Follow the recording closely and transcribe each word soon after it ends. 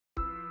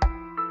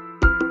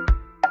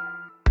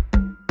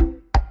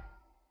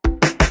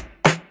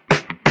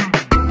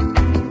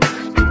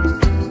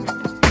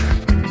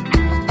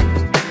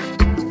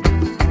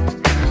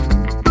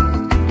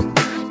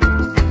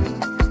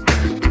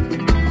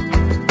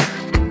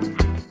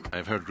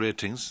I've heard great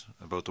things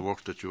about the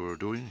work that you are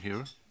doing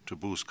here to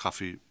boost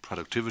coffee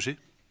productivity,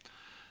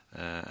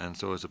 and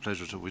so it's a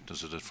pleasure to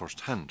witness it at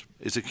first hand.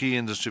 It's a key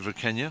industry for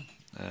Kenya,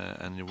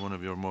 and one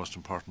of your most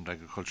important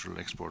agricultural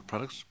export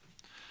products.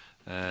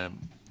 The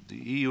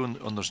EU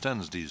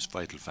understands these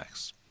vital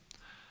facts,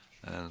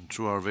 and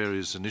through our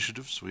various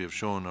initiatives we have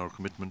shown our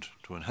commitment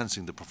to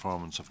enhancing the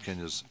performance of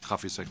Kenya's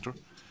coffee sector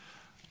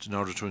in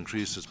order to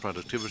increase its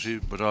productivity,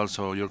 but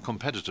also your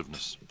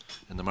competitiveness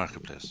in the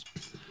marketplace.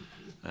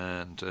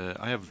 And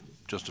I have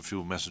just a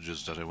few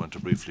messages that I want to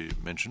briefly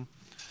mention.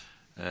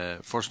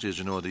 Firstly, as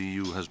you know, the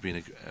EU has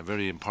been a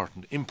very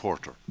important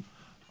importer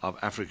of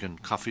African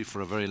coffee for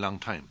a very long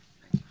time.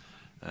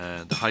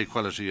 The high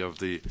quality of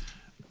the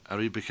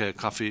Arabica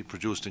coffee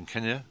produced in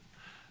Kenya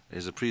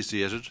is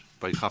appreciated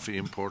by coffee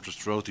importers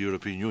throughout the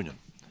European Union.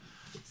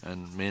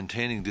 And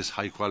maintaining this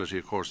high quality,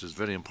 of course, is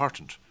very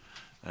important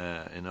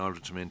in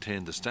order to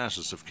maintain the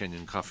status of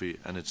Kenyan coffee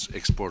and its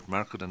export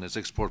market and its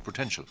export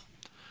potential.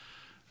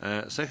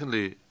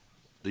 Secondly,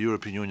 the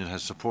European Union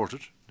has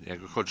supported the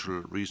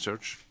agricultural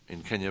research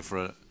in Kenya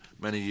for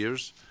many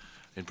years.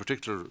 In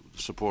particular,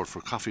 support for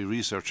coffee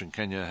research in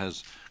Kenya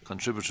has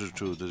contributed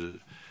to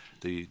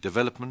the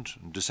development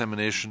and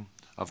dissemination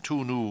of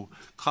two new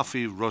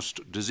coffee rust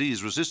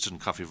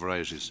disease-resistant coffee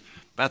varieties,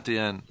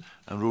 Batian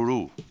and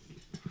Ruiru.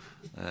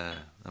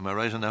 Am I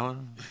right on that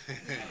one?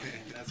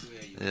 That's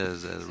where you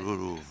Yes,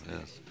 Ruiru,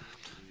 yes.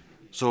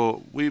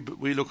 So we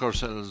look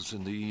ourselves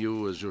in the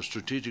EU as your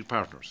strategic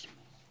partners,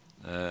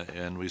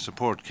 and we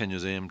support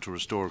Kenya's aim to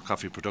restore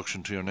coffee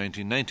production to your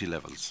 1990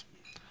 levels.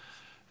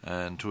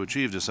 And to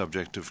achieve this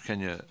objective,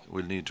 Kenya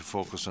will need to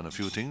focus on a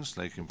few things,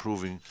 like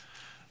improving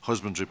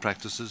husbandry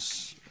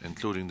practices,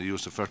 including the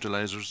use of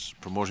fertilizers,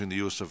 promoting the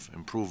use of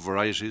improved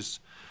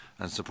varieties,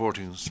 and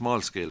supporting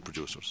small-scale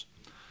producers.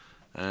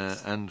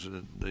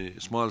 And the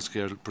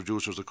small-scale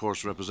producers, of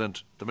course,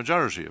 represent the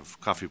majority of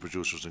coffee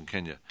producers in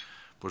Kenya,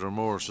 but are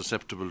more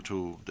susceptible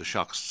to the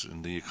shocks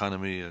in the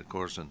economy, of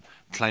course, and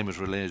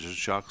climate-related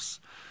shocks.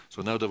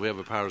 So now that we have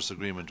a Paris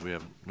Agreement, we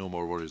have no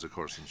more worries, of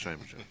course, in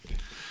climate change.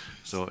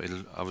 So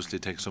it'll obviously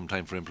take some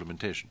time for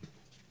implementation.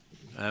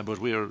 But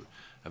we are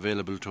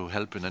available to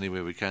help in any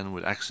way we can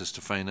with access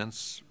to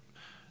finance,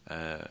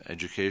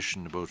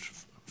 education about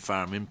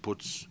farm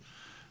inputs,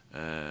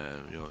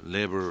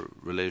 labour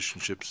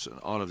relationships, and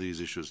all of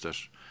these issues that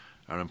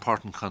are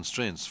important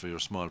constraints for your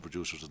small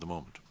producers at the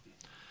moment.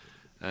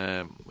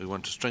 We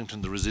want to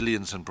strengthen the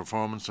resilience and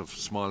performance of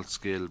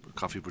small-scale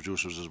coffee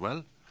producers as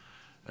well,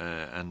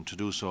 and to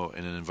do so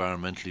in an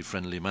environmentally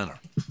friendly manner.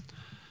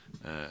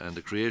 And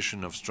the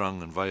creation of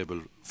strong and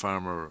viable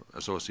farmer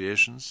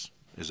associations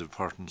is an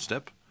important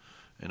step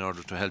in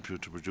order to help you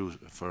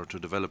to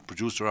develop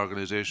producer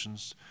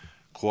organisations,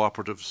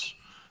 cooperatives,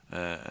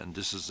 and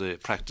this is a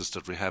practice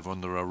that we have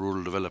under our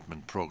rural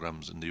development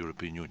programmes in the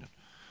European Union.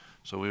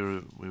 So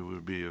we will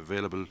be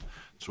available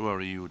through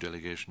our EU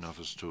delegation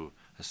office to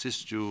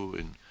assist you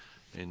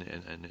in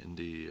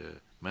the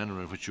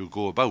manner in which you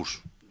go about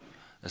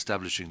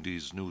establishing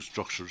these new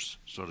structures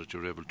so that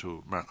you're able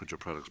to market your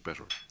products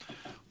better.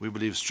 We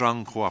believe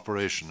strong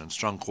cooperation and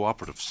strong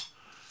cooperatives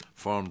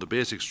form the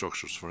basic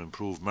structures for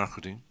improved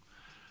marketing,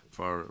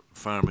 for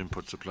farm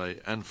input supply,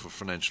 and for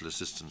financial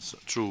assistance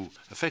through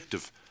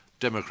effective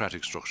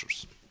democratic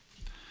structures.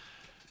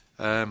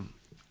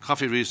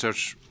 Coffee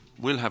research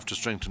will have to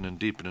strengthen and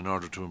deepen in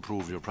order to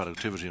improve your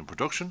productivity and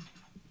production,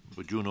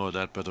 but you know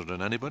that better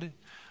than anybody.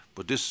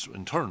 But this,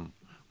 in turn,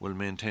 will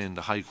maintain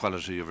the high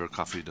quality of your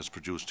coffee that's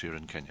produced here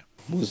in Kenya.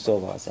 Most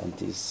of our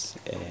scientists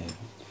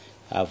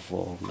have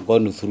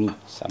gone through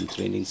some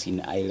trainings in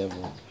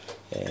high-level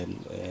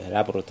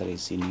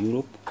laboratories in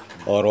Europe,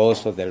 or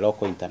also the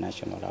local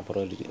international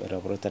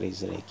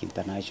laboratories like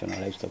International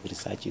Livestock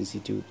Research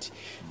Institute,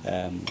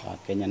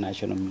 Kenya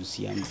National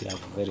Museum. They have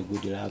very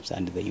good labs,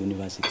 and the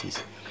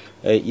universities.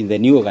 In the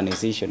new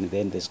organization,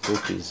 then the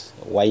scope is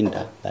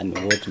wider than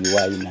what we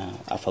were in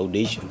a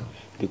foundation,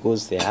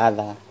 because the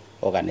other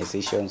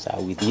organizations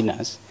are within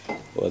us,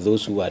 or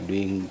those who are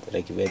doing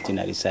like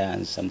veterinary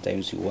science.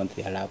 Sometimes you want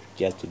their lab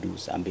just to do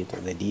some bit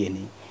of the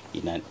DNA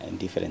in a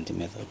different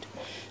method.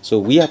 So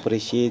we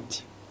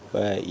appreciate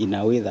in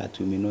a way that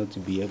we may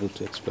not be able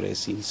to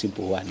express in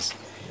simple words.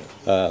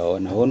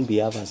 On our own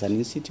behalf as an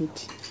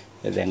institute,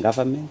 the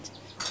government,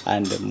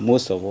 and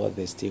most of all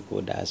the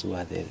stakeholders who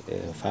are the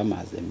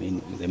farmers, the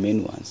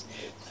main ones,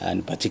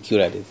 and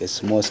particularly the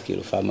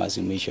small-scale farmers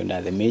you mentioned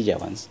are the major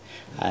ones,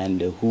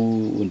 and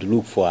who would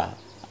look for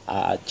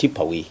a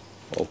cheaper way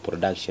of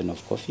production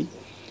of coffee,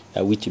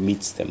 which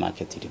meets the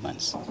market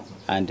demands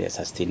and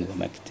sustain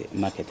the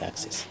market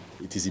access.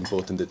 It is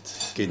important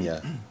that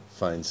Kenya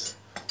finds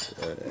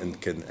and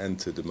can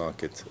enter the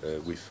market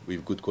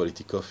with good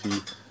quality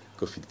coffee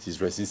that is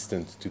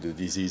resistant to the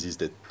diseases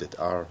that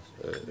are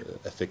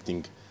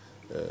affecting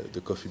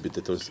the coffee, but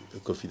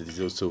coffee that is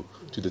also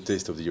to the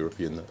taste of the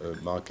European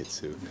market.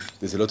 So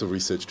there's a lot of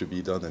research to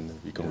be done, and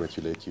we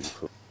congratulate you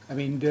for. I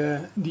mean,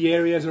 the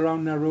areas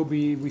around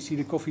Nairobi, we see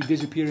the coffee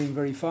disappearing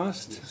very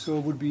fast. So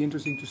it would be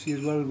interesting to see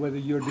as well whether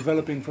you're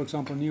developing, for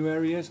example, new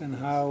areas and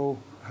how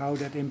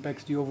that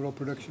impacts the overall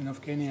production of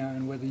Kenya,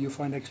 and whether you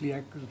find actually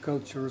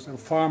agriculturists or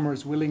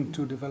farmers willing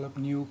to develop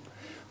new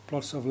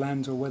plots of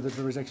land, or whether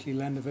there is actually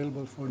land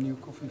available for new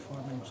coffee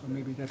farming. So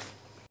maybe that